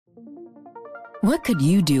What could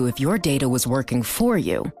you do if your data was working for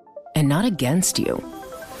you and not against you?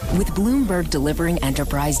 With Bloomberg delivering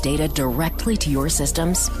enterprise data directly to your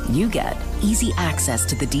systems, you get easy access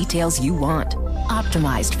to the details you want,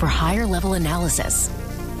 optimized for higher level analysis,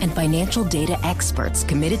 and financial data experts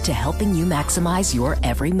committed to helping you maximize your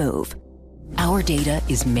every move. Our data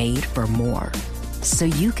is made for more, so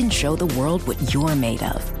you can show the world what you're made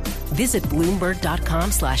of. Visit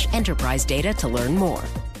Bloomberg.com/enterprise data to learn more.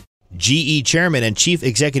 GE Chairman and Chief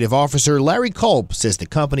Executive Officer Larry Culp says the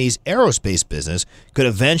company's aerospace business could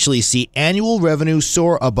eventually see annual revenue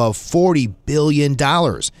soar above $40 billion.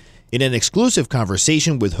 In an exclusive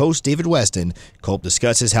conversation with host David Weston, Culp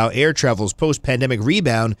discusses how air travel's post-pandemic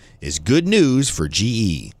rebound is good news for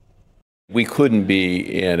GE. We couldn't be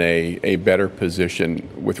in a better position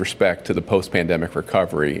with respect to the post-pandemic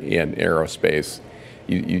recovery in aerospace.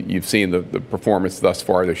 You've seen the performance thus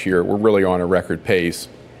far this year. We're really on a record pace.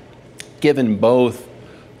 Given both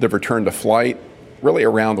the return to flight, really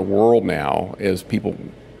around the world now, as people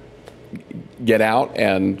get out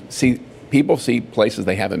and see places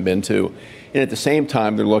they haven't been to, and at the same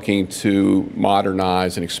time they're looking to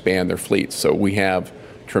modernize and expand their fleets. So we have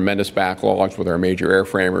tremendous backlogs with our major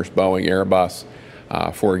airframers, Boeing, Airbus,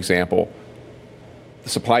 for example. The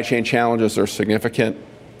supply chain challenges are significant,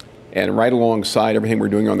 and right alongside everything we're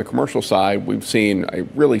doing on the commercial side, we've seen a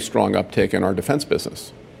really strong uptick in our defense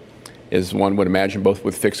business, as one would imagine, both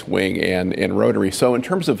with fixed wing and rotary. So in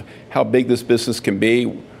terms of how big this business can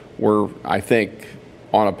be, we're, I think,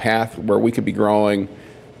 on a path where we could be growing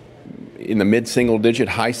in the mid-single digit,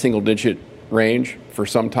 high single-digit range for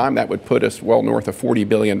some time. That would put us well north of $40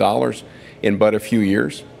 billion in but a few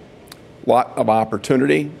years. Lot of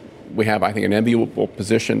opportunity. We have, I think, an enviable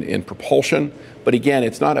position in propulsion. But again,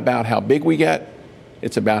 it's not about how big we get.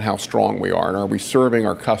 It's about how strong we are. And are we serving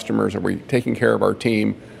our customers? Are we taking care of our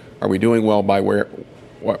team? Are we doing well by way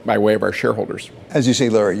of our shareholders? As you say,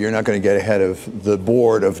 Larry, you're not going to get ahead of the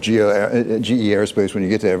board of GE Aerospace when you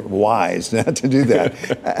get to wise not to do that.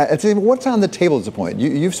 What's on the table at this point?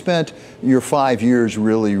 You've spent your 5 years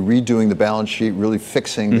really redoing the balance sheet, really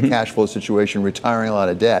fixing the cash flow situation, retiring a lot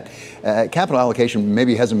of debt. Capital allocation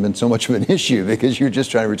maybe hasn't been so much of an issue because you're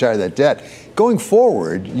just trying to retire that debt. Going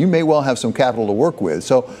forward, you may well have some capital to work with.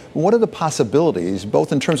 So what are the possibilities,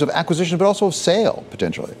 both in terms of acquisition but also of sale,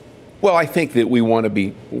 potentially? Well, I think that we want to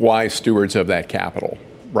be wise stewards of that capital,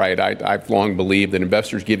 right? I've long believed that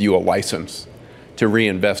investors give you a license to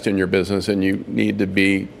reinvest in your business, and you need to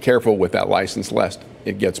be careful with that license lest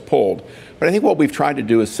it gets pulled. But I think what we've tried to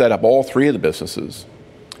do is set up all three of the businesses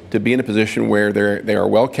to be in a position where they are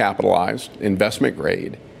well capitalized, investment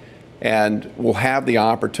grade, and will have the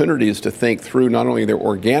opportunities to think through not only their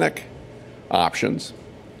organic options,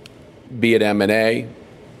 be it M&A,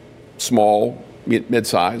 small,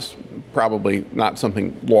 mid-size, probably not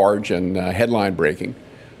something large and headline breaking.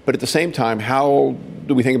 But at the same time, how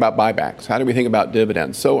do we think about buybacks? How do we think about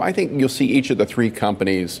dividends? So I think you'll see each of the three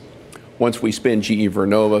companies, once we spin GE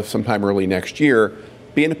Vernova sometime early next year,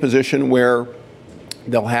 be in a position where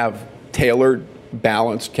they'll have tailored,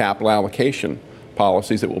 balanced capital allocation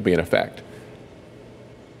policies that will be in effect.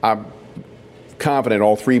 I'm confident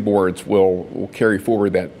all three boards will carry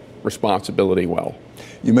forward that responsibility well.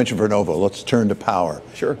 You mentioned Vernova. Let's turn to power.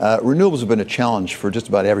 Sure. Renewables have been a challenge for just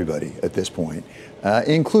about everybody at this point,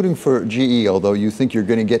 including for GE, although you think you're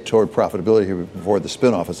going to get toward profitability here before the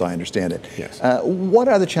spinoff, as I understand it. Yes. What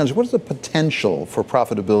are the challenges? What is the potential for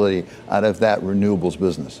profitability out of that renewables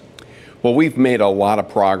business? Well, we've made a lot of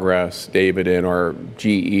progress, David, in our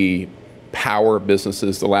GE power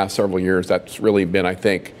businesses the last several years. That's really been, I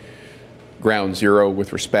think, ground zero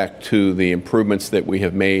with respect to the improvements that we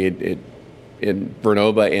have made in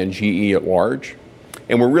Vernova and GE at large.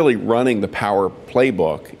 And we're really running the power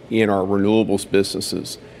playbook in our renewables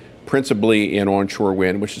businesses, principally in onshore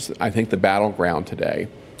wind, which is, I think, the battleground today.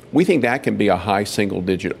 We think that can be a high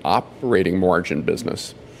single-digit operating margin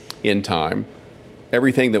business in time.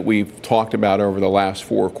 Everything that we've talked about over the last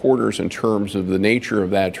 4 quarters in terms of the nature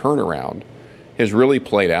of that turnaround has really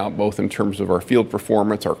played out, both in terms of our field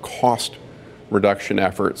performance, our cost reduction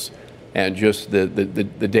efforts, and just the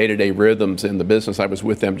day-to-day rhythms in the business. I was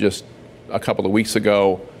with them just a couple of weeks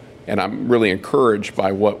ago, and I'm really encouraged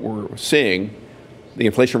by what we're seeing. The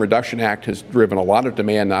Inflation Reduction Act has driven a lot of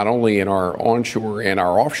demand, not only in our onshore and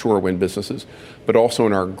our offshore wind businesses, but also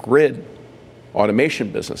in our grid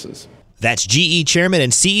automation businesses. That's GE Chairman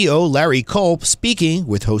and CEO Larry Culp speaking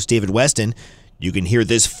with host David Weston. You can hear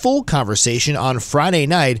this full conversation on Friday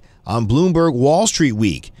night on Bloomberg Wall Street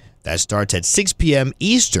Week. That starts at 6 p.m.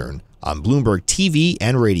 Eastern on Bloomberg TV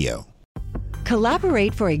and radio.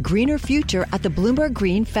 Collaborate for a greener future at the Bloomberg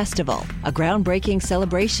Green Festival, a groundbreaking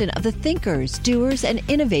celebration of the thinkers, doers, and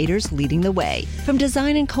innovators leading the way. From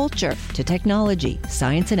design and culture to technology,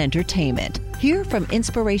 science, and entertainment. Hear from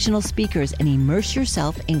inspirational speakers and immerse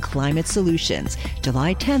yourself in climate solutions.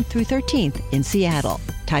 July 10th through 13th in Seattle.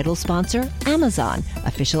 Title sponsor, Amazon.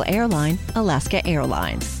 Official airline, Alaska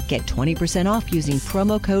Airlines. Get 20% off using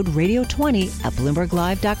promo code radio20 at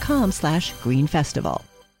BloombergLive.com/Green Festival.